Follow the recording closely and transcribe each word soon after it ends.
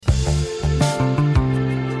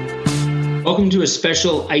Welcome to a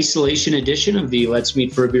special isolation edition of the Let's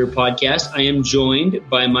Meet for a Beer podcast. I am joined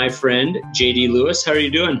by my friend, JD Lewis. How are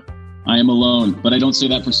you doing? I am alone, but I don't say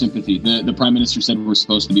that for sympathy. The Prime Minister said we're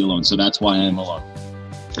supposed to be alone, so that's why I am alone.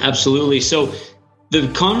 Absolutely. So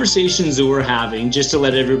the conversations that we're having, just to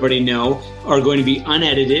let everybody know, are going to be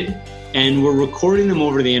unedited, and we're recording them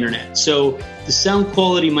over the internet. So the sound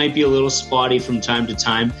quality might be a little spotty from time to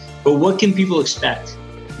time, but what can people expect?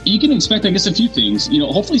 You can expect, I guess, a few things.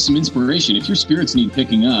 Hopefully some inspiration. If your spirits need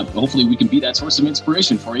picking up, hopefully we can be that source of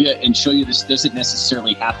inspiration for you and show you this doesn't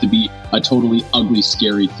necessarily have to be a totally ugly,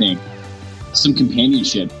 scary thing. Some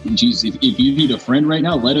companionship. Geez, if you need a friend right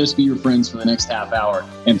now, let us be your friends for the next half hour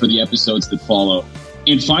and for the episodes that follow.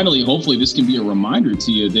 And finally, hopefully this can be a reminder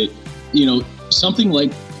to you that, something like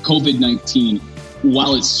COVID-19,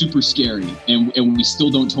 while it's super scary and we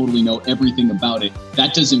still don't totally know everything about it,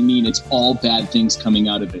 that doesn't mean it's all bad things coming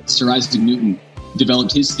out of it. Sir Isaac Newton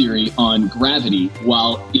developed his theory on gravity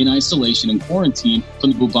while in isolation and quarantine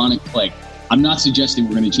from the bubonic plague. I'm not suggesting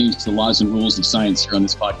we're going to change the laws and rules of science here on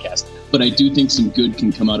this podcast, but I do think some good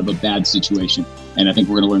can come out of a bad situation, and I think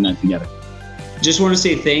we're going to learn that together. Just want to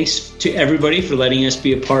say thanks to everybody for letting us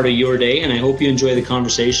be a part of your day, and I hope you enjoy the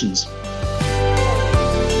conversations.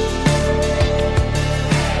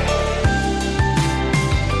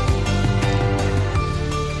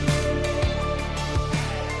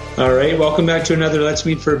 All right, welcome back to another Let's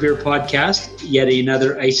Meet for a Beer podcast, yet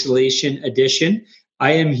another isolation edition.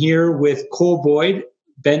 I am here with Cole Boyd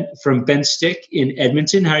from Bent Stick in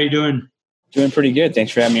Edmonton. How are you doing? Doing pretty good.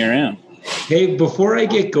 Thanks for having me around. Hey, before I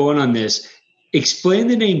get going on this, explain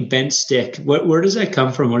the name Bent Stick. Where does that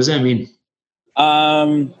come from? What does that mean?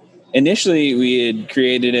 Initially, we had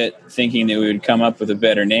created it thinking that we would come up with a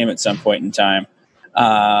better name at some point in time.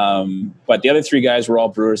 But the other three guys were all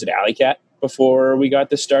brewers at Uncut before we got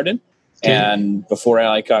this started. Okay. And before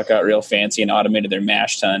Uncut got real fancy and automated their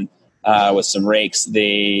mash tun with some rakes,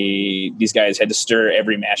 these guys had to stir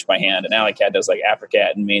every mash by hand. And Uncut does like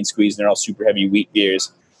Apricot and Main Squeeze, and they're all super heavy wheat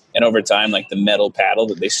beers. And over time, like the metal paddle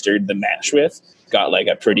that they stirred the mash with got like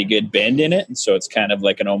a pretty good bend in it. And so it's kind of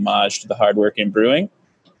like an homage to the hard work in brewing.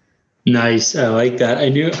 Nice. I like that. I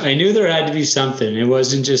knew there had to be something. It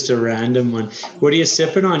wasn't just a random one. What are you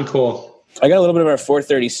sipping on, Cole? I got a little bit of our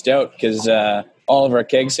 430 stout because all of our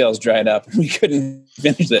keg sales dried up and we couldn't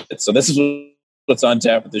finish it. So this is what's on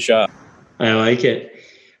tap at the shop. I like it.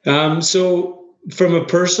 So from a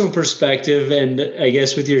personal perspective, and I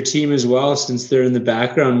guess with your team as well, since they're in the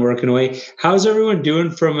background working away, how's everyone doing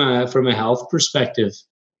from a health perspective?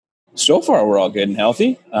 So far, we're all good and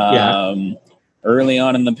healthy. Early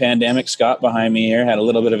on in the pandemic, Scott behind me here had a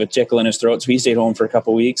little bit of a tickle in his throat, so he stayed home for a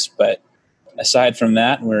couple of weeks. But aside from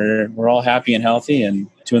that, we're all happy and healthy and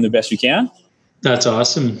doing the best we can. That's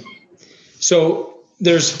awesome. So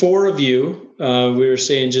there's four of you. We were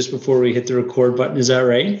saying just before we hit the record button. Is that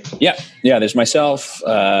right? Yeah. There's myself,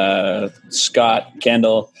 Scott,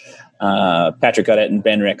 Kendall, Patrick Cuddett, and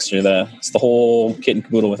Ben Ricks. It's the whole kit and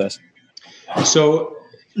caboodle with us. So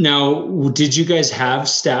now, did you guys have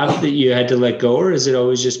staff that you had to let go, or has it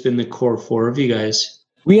always just been the core four of you guys?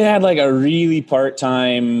 We had like a really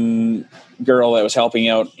part-time girl that was helping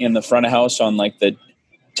out in the front of house on like the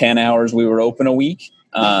 10 hours we were open a week.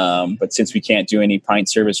 But since we can't do any pint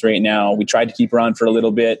service right now, we tried to keep her on for a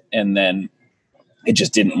little bit, and then it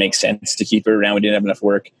just didn't make sense to keep her around. We didn't have enough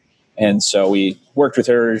work. And so we worked with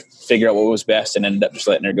her, figured out what was best, and ended up just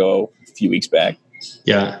letting her go a few weeks back.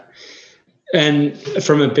 Yeah. And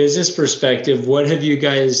from a business perspective, what have you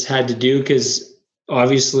guys had to do? Because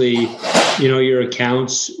obviously, your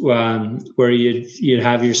accounts where you'd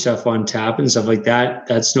have your stuff on tap and stuff like that,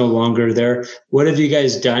 that's no longer there. What have you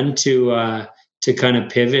guys done to kind of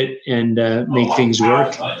pivot and make things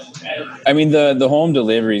work? I mean, the home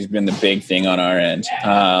delivery has been the big thing on our end.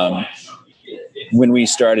 When we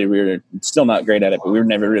started, we were still not great at it, but we were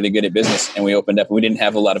never really good at business. And we opened up and we didn't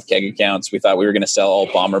have a lot of keg accounts. We thought we were going to sell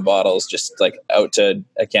all bomber bottles just like out to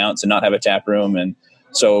accounts and not have a tap room. And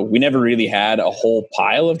so we never really had a whole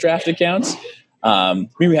pile of draft accounts.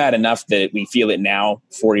 We had enough that we feel it now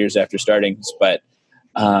 4 years after starting. But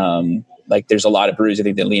like there's a lot of breweries, I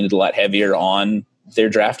think, that leaned a lot heavier on their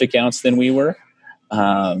draft accounts than we were.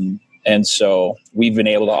 And so we've been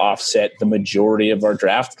able to offset the majority of our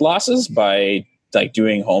draft losses by like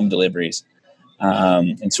doing home deliveries.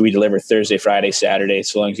 And so we deliver Thursday, Friday, Saturday.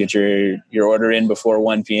 So long as you get your order in before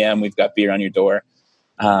 1 p.m., we've got beer on your door.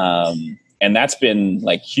 And that's been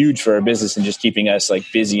like huge for our business and just keeping us like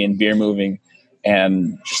busy and beer moving.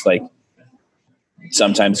 And just like,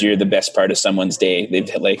 sometimes you're the best part of someone's day. They've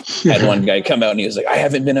had one guy come out and he was like, I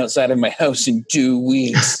haven't been outside of my house in 2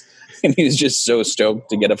 weeks. And he was just so stoked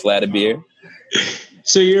to get a flat of beer.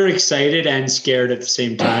 So you're excited and scared at the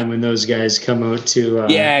same time when those guys come out to.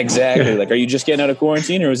 Yeah, exactly. Like, are you just getting out of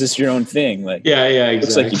quarantine, or is this your own thing? Like, yeah, exactly.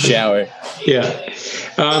 Looks like you shower. Yeah.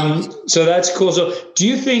 So that's cool. So do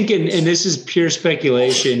you think, and this is pure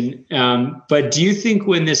speculation, but do you think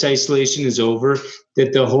when this isolation is over,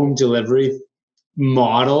 that the home delivery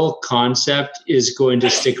model concept is going to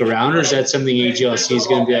stick around, or is that something AGLC is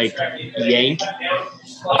going to be like yank?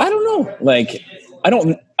 I don't know. Like, I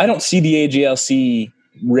don't see the AGLC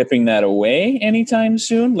ripping that away anytime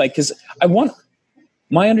soon. Like, because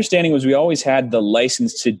my understanding was we always had the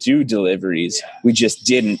license to do deliveries. We just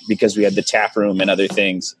didn't because we had the tap room and other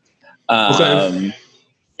things. Okay.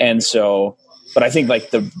 And so, but I think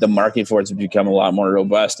like the market for it has become a lot more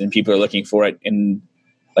robust, and people are looking for it. And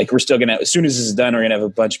like, we're still gonna, as soon as this is done, we're gonna have a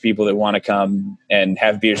bunch of people that want to come and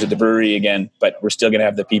have beers at the brewery again. But we're still gonna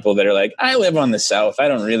have the people that are like, I live on the south, I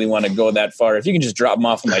don't really want to go that far. If you can just drop them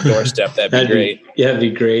off on my doorstep, that'd be great. That'd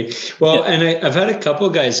be great. Well, yeah. And I've had a couple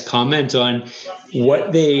of guys comment on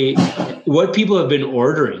what people have been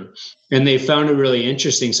ordering, and they found it really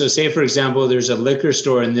interesting. So, say for example, there's a liquor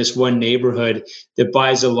store in this one neighborhood that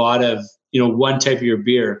buys a lot of one type of your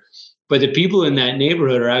beer, but the people in that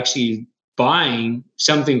neighborhood are actually buying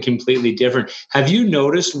something completely different. Have you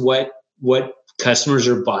noticed what customers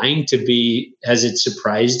are buying to be? Has it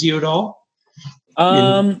surprised you at all?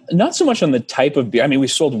 Not so much on the type of beer. I mean, we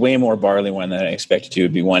sold way more barley wine than I expected to.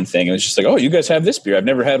 Would be one thing. It was just like, oh, you guys have this beer. I've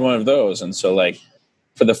never had one of those. And so, like,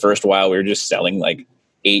 for the first while, we were just selling like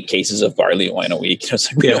 8 cases of barley wine a week. It was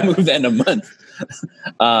like, we don't move that in a month.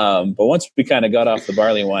 But once we kind of got off the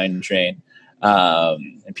barley wine train,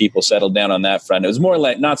 and people settled down on that front, it was more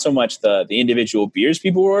like not so much the individual beers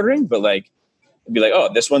people were ordering, but like, it'd be like,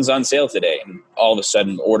 oh, this one's on sale today. And all of a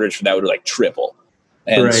sudden orders for that would like triple.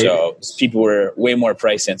 And so people were way more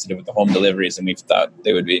price sensitive with the home deliveries than we thought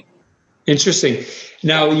they would be. Interesting.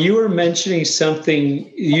 Now, you were mentioning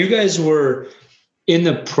something, you guys were in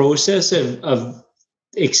the process of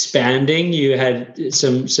expanding. You had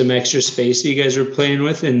some extra space that you guys were playing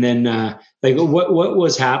with. And then like what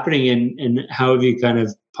was happening, and how have you kind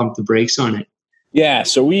of pumped the brakes on it? Yeah.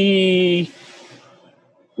 So we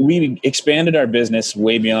expanded our business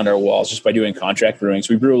way beyond our walls just by doing contract brewing.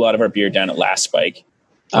 So we brew a lot of our beer down at Last Spike.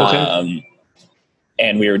 Okay.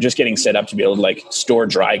 And we were just getting set up to be able to like store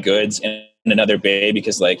dry goods in another bay,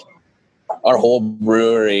 because like our whole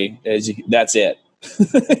brewery that's it.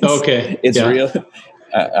 It's real.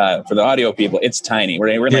 For the audio people, it's tiny. We're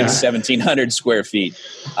in like 1,700 square feet.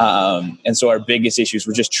 And so our biggest issues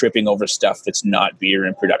were just tripping over stuff that's not beer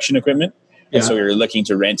and production equipment. And so we were looking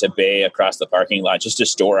to rent a bay across the parking lot just to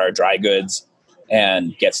store our dry goods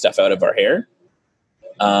and get stuff out of our hair.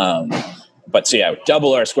 But so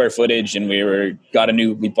double our square footage, and we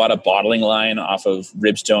bought a bottling line off of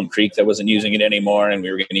Ribstone Creek that wasn't using it anymore, and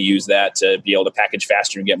we were going to use that to be able to package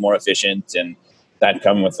faster and get more efficient. And that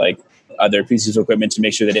come with like other pieces of equipment to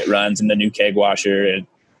make sure that it runs, and the new keg washer.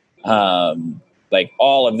 And like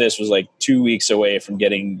all of this was like 2 weeks away from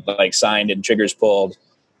getting like signed and triggers pulled.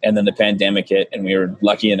 And then the pandemic hit, and we were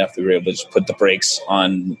lucky enough that we were able to just put the brakes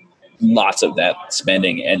on lots of that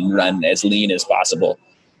spending and run as lean as possible.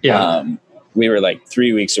 We were like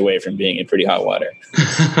 3 weeks away from being in pretty hot water.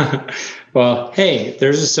 Well, hey,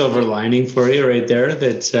 there's a silver lining for you right there.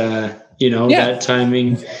 That that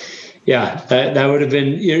timing. Yeah, that would have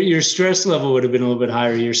been your stress level would have been a little bit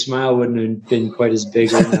higher. Your smile wouldn't have been quite as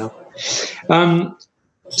big right now.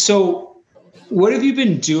 So what have you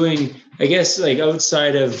been doing, I guess, like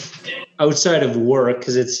outside of work?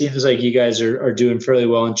 Because it seems like you guys are doing fairly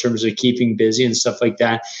well in terms of keeping busy and stuff like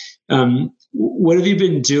that. What have you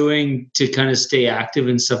been doing to kind of stay active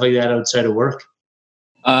and stuff like that outside of work?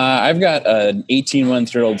 I've got an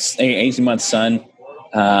 18-month son.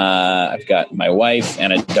 I've got my wife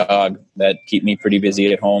and a dog that keep me pretty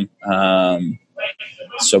busy at home.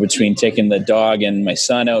 So between taking the dog and my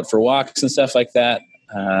son out for walks and stuff like that,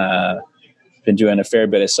 been doing a fair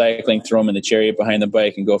bit of cycling, throw him in the chariot behind the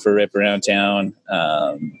bike and go for a rip around town.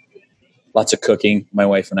 Lots of cooking. My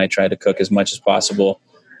wife and I try to cook as much as possible.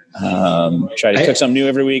 Try to cook something new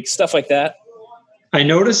every week, stuff like that. I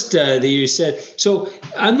noticed that you said, so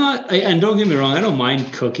I'm not, and don't get me wrong, I don't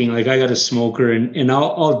mind cooking. Like I got a smoker and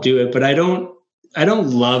I'll do it, but I don't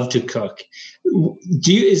love to cook.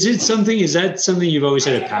 Is that something you've always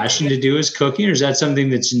had a passion to do, is cooking, or is that something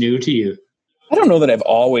that's new to you? I don't know that I've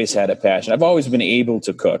always had a passion. I've always been able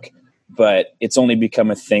to cook, but it's only become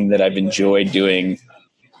a thing that I've enjoyed doing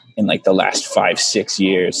in like the last 5-6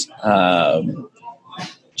 years.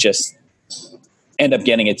 Just end up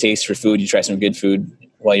getting a taste for food. You try some good food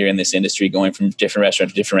while you're in this industry, going from different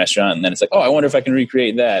restaurant to different restaurant. And then it's like, oh, I wonder if I can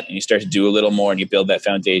recreate that. And you start to do a little more and you build that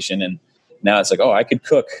foundation. And now it's like, oh, I could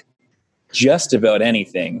cook just about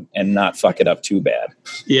anything and not fuck it up too bad.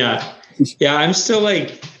 Yeah. Yeah. I'm still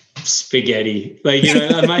like spaghetti. Like, you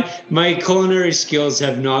know, my culinary skills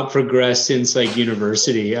have not progressed since like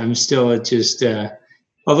university. I'm still at just,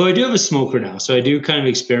 although I do have a smoker now, so I do kind of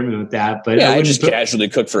experiment with that. But yeah, I just casually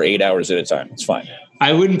cook for 8 hours at a time. It's fine.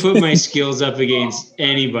 I wouldn't put my skills up against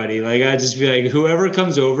anybody. Like, I'd just be like, whoever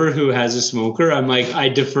comes over who has a smoker, I'm like, I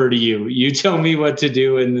defer to you. You tell me what to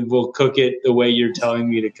do, and we'll cook it the way you're telling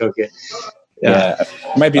me to cook it. Yeah.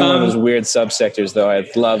 Might be one of those weird subsectors, though. I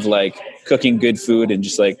love like cooking good food and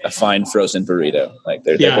just like a fine frozen burrito. Like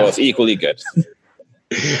they're both equally good.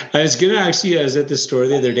 I was at the store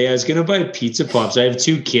the other day. I was going to buy pizza pops. I have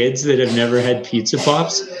 2 kids that have never had pizza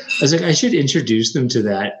pops. I was like, I should introduce them to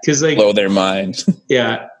that. Cause like, blow their mind.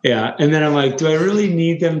 Yeah. Yeah. And then I'm like, do I really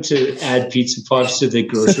need them to add pizza pops to the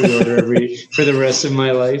grocery order for the rest of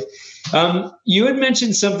my life? You had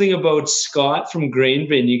mentioned something about Scott from Grain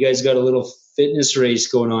Bin. You guys got a little fitness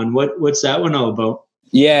race going on. What's that one all about?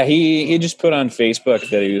 Yeah. He just put on Facebook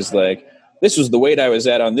that he was like, this was the weight I was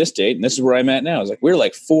at on this date, and this is where I'm at now. I was like, we're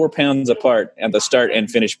like 4 pounds apart at the start and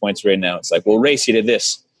finish points right now. It's like, we'll race you to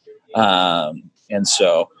this. And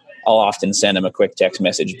so I'll often send him a quick text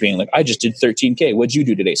message being like, I just did 13K. What'd you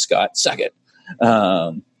do today, Scott? Suck it.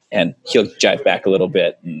 And he'll jive back a little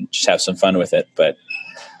bit and just have some fun with it. But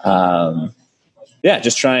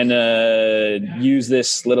just trying to use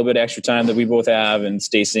this little bit extra time that we both have and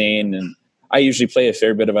stay sane. And I usually play a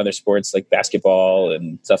fair bit of other sports like basketball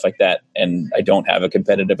and stuff like that. And I don't have a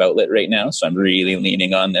competitive outlet right now. So I'm really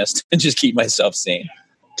leaning on this to just keep myself sane.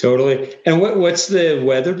 Totally. And what's the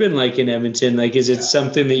weather been like in Edmonton? Like, is it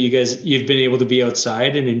something that you've been able to be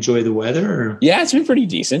outside and enjoy the weather? Or? Yeah, it's been pretty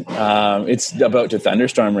decent. It's about to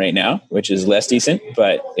thunderstorm right now, which is less decent,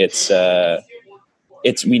 but we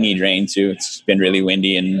need rain too. It's been really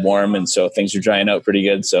windy and warm. And so things are drying out pretty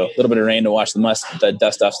good. So a little bit of rain to wash the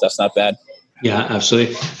dust off stuff's not bad. Yeah,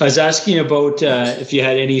 absolutely. I was asking about if you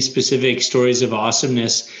had any specific stories of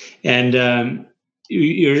awesomeness, and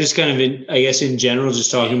you're just kind of, in general,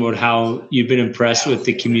 just talking about how you've been impressed with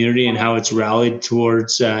the community and how it's rallied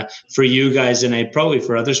towards for you guys, and probably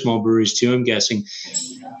for other small breweries too, I'm guessing.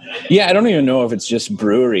 Yeah, I don't even know if it's just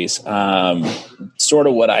breweries. Sort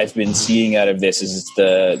of what I've been seeing out of this is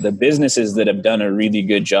the businesses that have done a really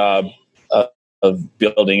good job of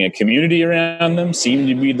building a community around them seem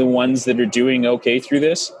to be the ones that are doing okay through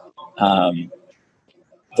this. The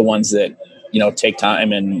ones that, take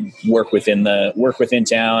time and work within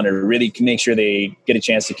town, or really make sure they get a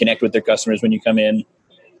chance to connect with their customers when you come in.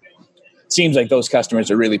 It seems like those customers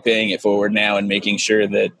are really paying it forward now and making sure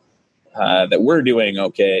that we're doing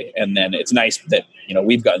okay. And then it's nice that,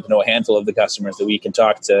 we've gotten to know a handful of the customers that we can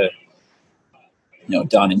talk to,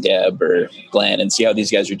 Don and Deb or Glenn, and see how these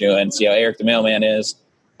guys are doing, see how Eric the mailman is.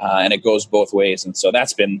 And it goes both ways. And so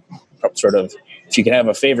that's been sort of, if you can have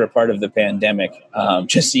a favorite part of the pandemic,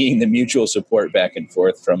 just seeing the mutual support back and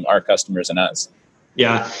forth from our customers and us.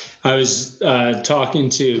 Yeah. I was talking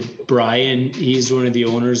to Brian. He's one of the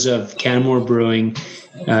owners of Canmore Brewing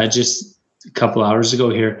just a couple hours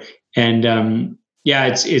ago here. And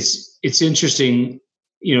it's interesting,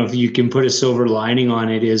 if you can put a silver lining on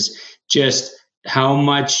it, is just how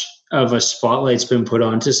much of a spotlight's been put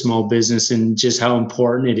onto small business and just how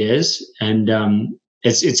important it is. And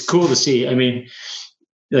it's cool to see. I mean,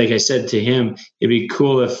 like I said to him, it'd be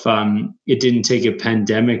cool if it didn't take a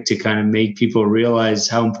pandemic to kind of make people realize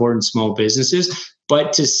how important small business is.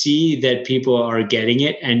 But to see that people are getting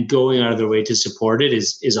it and going out of their way to support it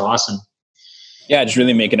is awesome. Yeah, just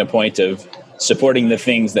really making a point of supporting the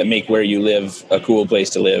things that make where you live a cool place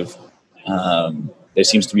to live. There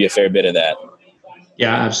seems to be a fair bit of that.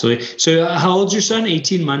 Yeah, absolutely. So how old's your son?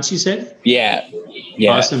 18 months, you said? Yeah.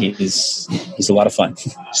 Awesome. He's a lot of fun.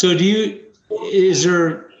 So would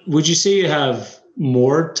you say you have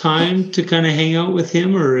more time to kind of hang out with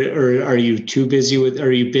him, or are you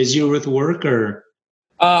busier with work, or?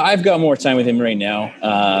 I've got more time with him right now.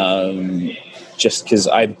 Just because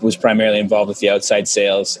I was primarily involved with the outside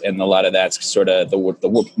sales, and a lot of that's sort of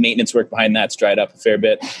the maintenance work behind that's dried up a fair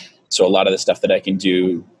bit. So a lot of the stuff that I can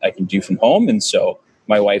do from home. And so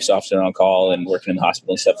my wife's often on call and working in the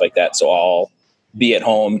hospital and stuff like that. So I'll be at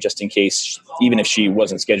home just in case, even if she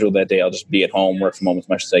wasn't scheduled that day, I'll just be at home, work from home as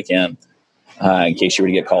much as I can, in case she were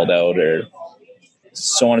to get called out or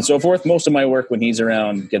so on and so forth. Most of my work when he's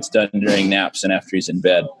around gets done during naps and after he's in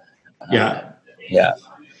bed. Yeah. Yeah.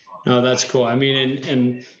 No, that's cool. I mean,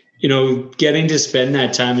 and getting to spend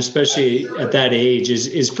that time, especially at that age,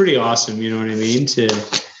 is pretty awesome. You know what I mean?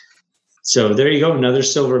 So there you go, another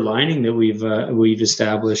silver lining that we've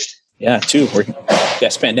established. Yeah, two. We're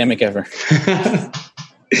best pandemic ever.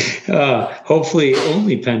 Hopefully,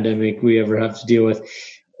 only pandemic we ever have to deal with.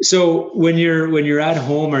 So when you're at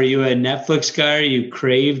home, are you a Netflix guy? Are you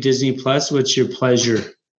Crave, Disney Plus? What's your pleasure?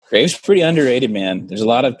 Crave's pretty underrated, man. There's a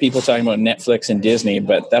lot of people talking about Netflix and Disney,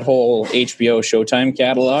 but that whole HBO Showtime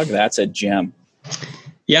catalog, that's a gem.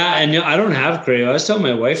 Yeah, and I don't have Crave. I was telling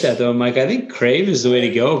my wife that, though. I'm like, I think Crave is the way to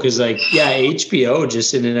go because, HBO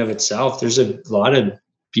just in and of itself, there's a lot of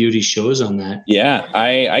beauty shows on that. Yeah,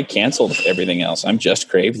 I canceled everything else. I'm just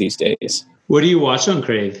Crave these days. What do you watch on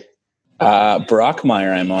Crave?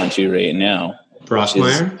 Brockmire I'm on to right now.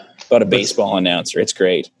 Brockmire? About a baseball announcer. It's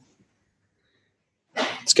great.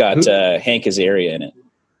 It's got Hank Azaria in it.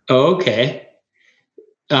 Oh, okay.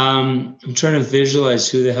 I'm trying to visualize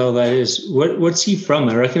who the hell that is. What's he from?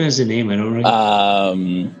 I recognize the name. I don't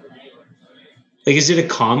recognize. Is it a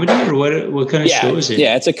comedy or what kind of show is it?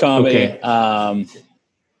 Yeah, it's a comedy. Okay.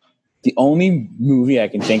 The only movie I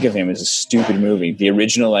can think of him is a stupid movie. The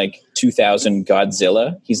original 2000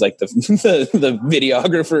 Godzilla. He's like the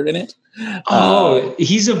videographer in it.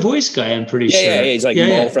 He's a voice guy, I'm pretty sure. Yeah, he's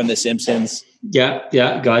Mo from The Simpsons. Yeah,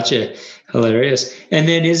 gotcha. Hilarious. And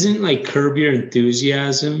then isn't Curb Your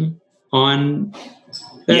Enthusiasm on?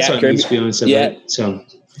 That's on HBO and stuff. Yeah. Right? So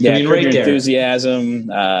Curb Your Enthusiasm,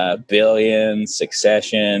 Billions,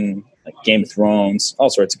 Succession, Game of Thrones, all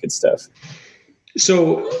sorts of good stuff.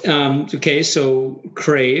 So so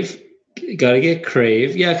Crave. Got to get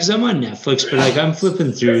Crave. Yeah, because I'm on Netflix, but I'm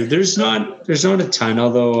flipping through. There's not a ton,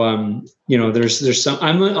 although there's some.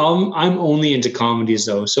 I'm only into comedies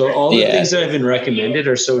though, so all the things that I've been recommended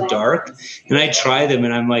are so dark, and I try them,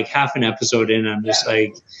 and I'm half an episode in, I'm just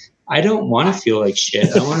I don't want to feel like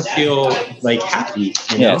shit. I want to feel happy.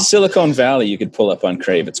 You know? Silicon Valley you could pull up on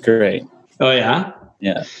Crave. It's great. Oh yeah,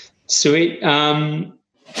 yeah, sweet.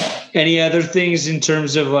 Any other things in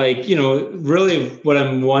terms of really what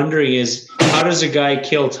I'm wondering is how does a guy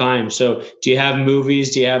kill time? So do you have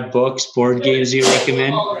movies? Do you have books, board games you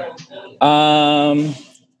recommend?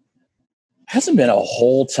 Hasn't been a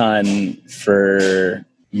whole ton for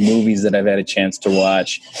movies that I've had a chance to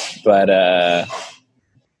watch, but I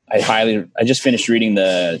just finished reading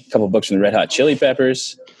the couple of books from the Red Hot Chili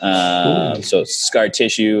Peppers. So Scar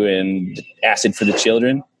Tissue and Acid for the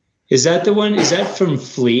Children. Is that the one? Is that from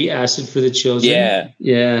Flea, Acid for the Children?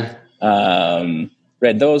 Yeah.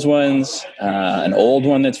 Read those ones. An old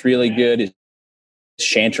one that's really good is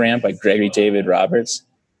Shantramp by Gregory David Roberts.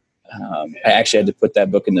 I actually had to put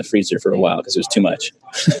that book in the freezer for a while because it was too much.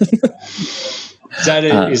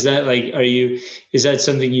 Is that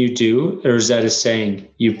something you do, or is that a saying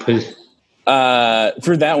you put?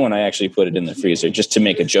 For that one, I actually put it in the freezer just to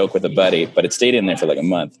make a joke with a buddy, but it stayed in there for a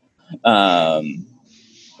month.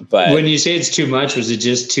 But when you say it's too much, was it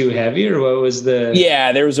just too heavy, or what was the?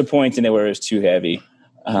 Yeah, there was a point in it where it was too heavy.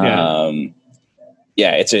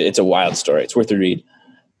 It's a wild story. It's worth a read.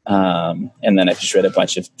 And then I've just read a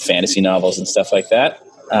bunch of fantasy novels and stuff like that.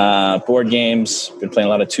 Board games. Been playing a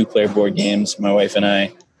lot of 2-player board games. My wife and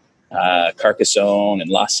I. Carcassonne and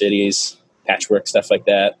Lost Cities, Patchwork, stuff like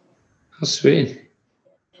that. Oh, sweet.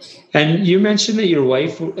 And you mentioned that your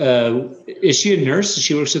wife is she a nurse?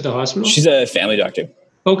 She works at the hospital. She's a family doctor.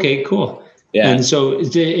 Okay, cool. Yeah. And so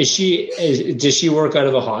does she work out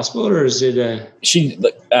of a hospital, or is it she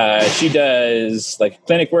does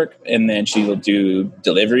clinic work, and then she will do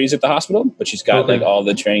deliveries at the hospital, but she's got all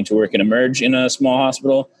the training to work and emerge in a small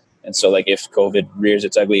hospital. And so if COVID rears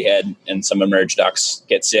its ugly head and some emerge docs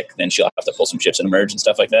get sick, then she'll have to pull some shifts and emerge and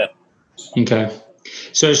stuff like that. Okay.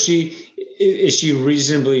 So is she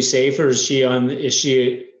reasonably safe, or is she on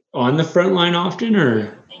the front line often,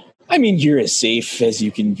 or? I mean, you're as safe as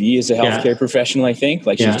you can be as a healthcare professional, I think.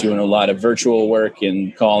 She's doing a lot of virtual work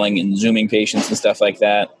and calling and Zooming patients and stuff like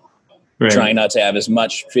that. Right. Trying not to have as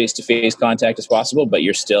much face-to-face contact as possible, but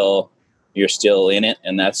you're still in it,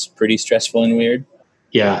 and that's pretty stressful and weird.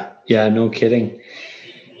 Yeah, no kidding.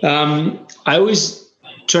 I always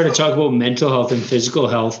try to talk about mental health and physical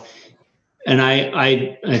health, and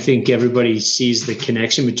I think everybody sees the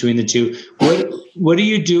connection between the two. What are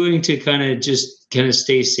you doing to kind of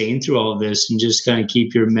stay sane through all of this and just kind of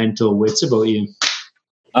keep your mental wits about you?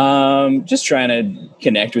 Just trying to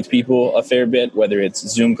connect with people a fair bit, whether it's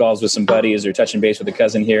Zoom calls with some buddies or touching base with a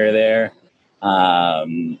cousin here or there.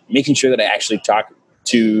 Making sure that I actually talk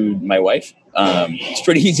to my wife. It's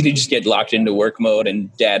pretty easy to just get locked into work mode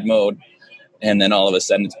and dad mode, and then all of a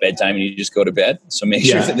sudden it's bedtime and you just go to bed. So make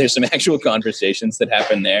sure that there's some actual conversations that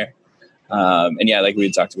happen there. And yeah, like we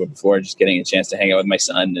had talked about before, just getting a chance to hang out with my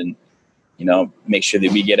son and, make sure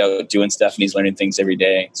that we get out doing stuff and he's learning things every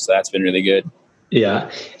day. So that's been really good. Yeah.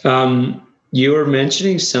 You were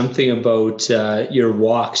mentioning something about your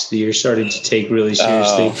walks that you're starting to take really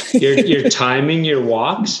seriously. You're timing your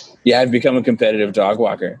walks? Yeah, I've become a competitive dog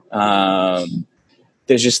walker.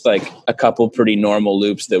 There's just like a couple pretty normal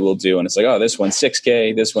loops that we'll do. And it's like, oh, this one's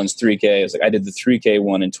 6K, this one's 3K. It's like, I did the 3K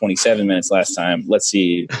one in 27 minutes last time. Let's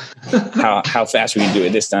see how fast we can do it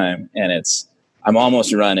this time. And I'm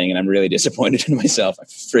almost running and I'm really disappointed in myself. I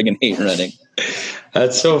friggin' hate running.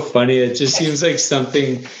 That's so funny. It just seems like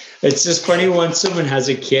something. It's just funny once someone has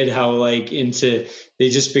a kid, how like they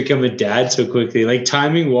just become a dad so quickly. Like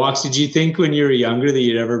timing walks. Did you think when you were younger that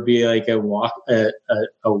you'd ever be like a walk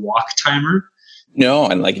timer? No,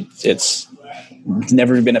 and like it's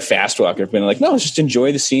never been a fast walker. I've been like, no, just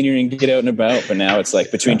enjoy the scenery and get out and about. But now it's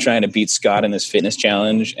like between trying to beat Scott in this fitness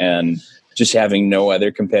challenge and just having no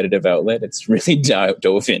other competitive outlet, it's really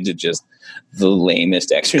dove into just the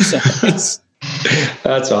lamest exercise.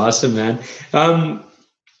 That's awesome, man.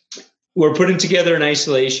 We're putting together an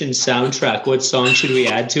isolation soundtrack. What song should we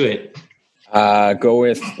add to it? Go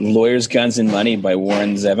with Lawyers, Guns, and Money by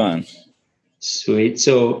Warren Zevon. Sweet.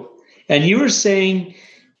 So, and you were saying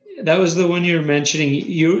that was the one you were mentioning.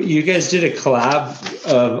 You guys did a collab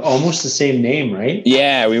of almost the same name, right?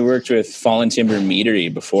 Yeah, we worked with Fallen Timber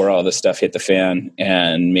Meadery before all this stuff hit the fan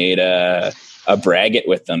and made a braggot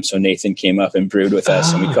with them. So Nathan came up and brewed with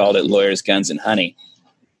us, and we called it Lawyers, Guns, and Honey.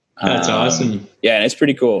 That's awesome. Yeah, and it's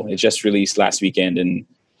pretty cool. It just released last weekend, and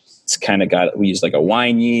it's kind of we used like a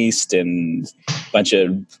wine yeast and a bunch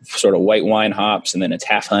of sort of white wine hops, and then it's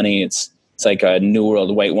half honey. It's like a New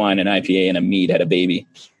World white wine and IPA and a mead had a baby.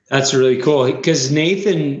 That's really cool because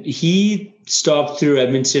Nathan, he stopped through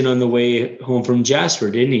Edmonton on the way home from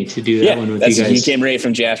Jasper, didn't he, to do that one with you guys? He came right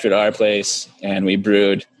from Jasper to our place, and we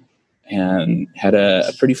brewed and had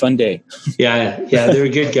a pretty fun day. Yeah, they're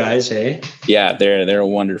good guys, hey? Yeah, they're a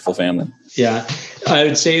wonderful family. Yeah, I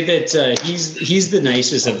would say that he's the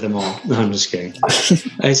nicest of them all. No, I'm just kidding.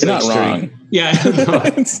 You're not wrong. Yeah,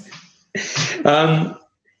 I know.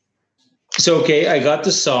 So, okay, I got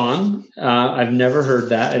the song. I've never heard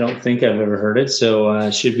that. I don't think I've ever heard it. So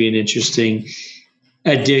it should be an interesting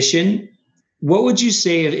addition. What would you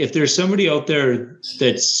say if there's somebody out there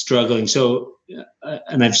that's struggling? So,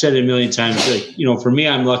 and I've said it a million times, like, for me,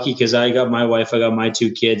 I'm lucky because I got my wife, I got my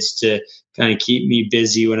 2 kids to kind of keep me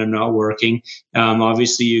busy when I'm not working.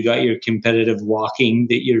 Obviously, you got your competitive walking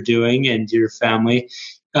that you're doing and your family.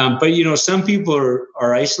 But some people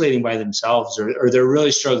are isolating by themselves, or they're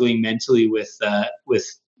really struggling mentally with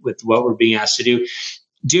what we're being asked to do.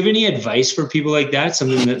 Do you have any advice for people like that?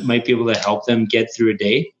 Something that might be able to help them get through a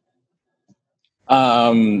day?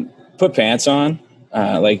 Put pants on.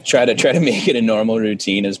 Try to make it a normal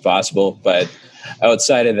routine as possible. But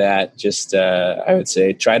outside of that, just I would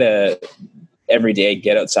say try to every day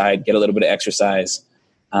get outside, get a little bit of exercise.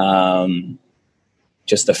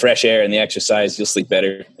 Just the fresh air and the exercise, you'll sleep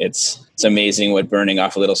better. It's amazing what burning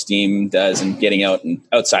off a little steam does, and getting out and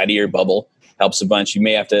outside of your bubble helps a bunch. You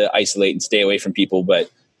may have to isolate and stay away from people, but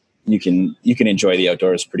you can enjoy the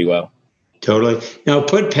outdoors pretty well. Totally. Now,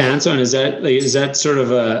 put pants on. Is that sort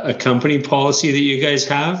of a company policy that you guys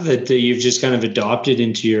have that you've just kind of adopted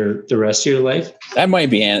into the rest of your life? That might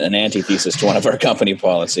be an antithesis to one of our company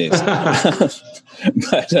policies.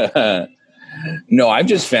 But no, I've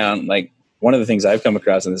just found one of the things I've come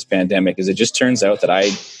across in this pandemic is it just turns out that I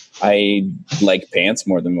like pants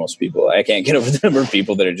more than most people. I can't get over the number of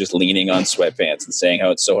people that are just leaning on sweatpants and saying how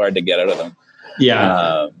it's so hard to get out of them.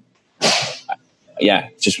 Yeah.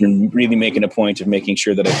 Just really making a point of making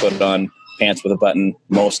sure that I put on pants with a button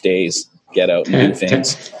most days, get out and do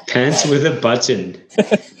things. Pants with a button.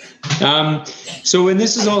 So when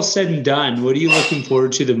this is all said and done, what are you looking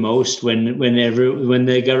forward to the most when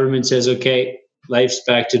the government says, okay, life's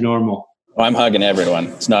back to normal? Well, I'm hugging everyone.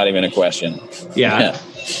 It's not even a question. Yeah.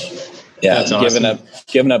 That's awesome.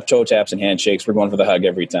 Giving up toe taps and handshakes. We're going for the hug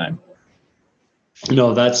every time.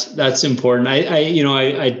 No, that's important.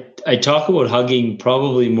 I talk about hugging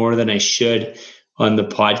probably more than I should on the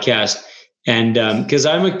podcast, and because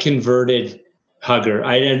I'm a converted hugger.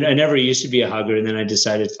 I never used to be a hugger, and then I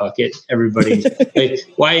decided, fuck it, everybody.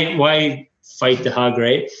 Why fight the hug,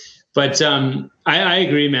 right? But I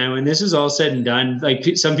agree, man. When this is all said and done,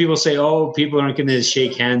 some people say, oh, people aren't going to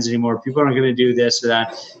shake hands anymore. People aren't going to do this or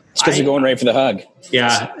that. It's because they're going right for the hug.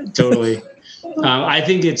 Yeah, totally. I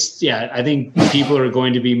think people are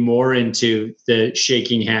going to be more into the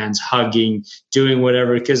shaking hands, hugging, doing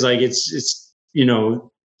whatever, because it's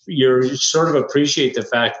you're sort of appreciate the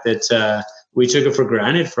fact that we took it for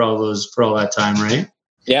granted for all that time, right?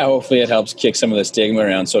 Yeah, hopefully it helps kick some of the stigma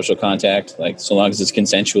around social contact. Like, so long as it's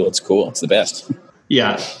consensual, it's cool. It's the best.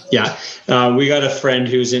 Yeah. We got a friend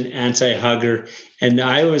who's an anti-hugger, and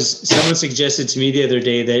someone suggested to me the other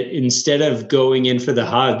day that instead of going in for the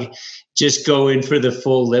hug, just go in for the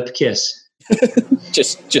full lip kiss.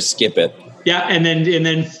 just skip it. Yeah, and then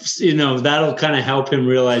that'll kind of help him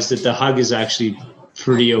realize that the hug is actually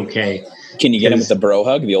pretty okay. Can you get him with the bro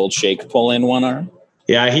hug, the old shake pull in one arm?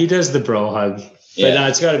 Yeah, he does the bro hug, but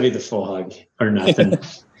it's got to be the full hug or nothing.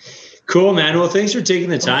 Cool, man. Well, thanks for taking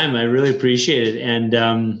the time. I really appreciate it. And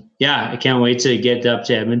I can't wait to get up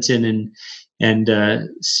to Edmonton and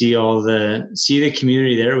see the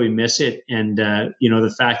community there. We miss it. And,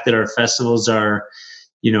 the fact that our festivals are,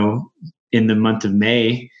 in the month of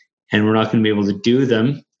May and we're not going to be able to do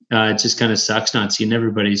them, it just kind of sucks not seeing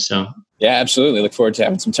everybody. So, yeah, absolutely. Look forward to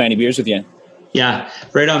having some tiny beers with you. Yeah,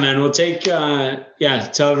 right on, man. We'll take, tell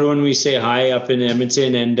everyone we say hi up in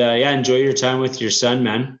Edmonton and, enjoy your time with your son,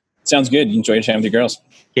 man. Sounds good. Enjoy your time with your girls.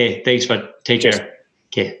 Okay, thanks, bud. Take care.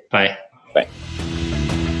 Okay, bye. Bye.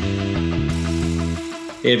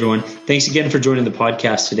 Hey, everyone. Thanks again for joining the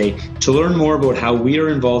podcast today. To learn more about how we are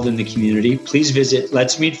involved in the community, please visit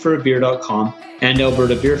letsmeetforabeer.com and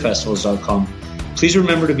albertabeerfestivals.com. Please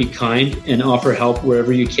remember to be kind and offer help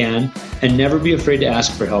wherever you can, and never be afraid to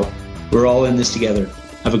ask for help. We're all in this together.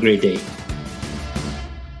 Have a great day.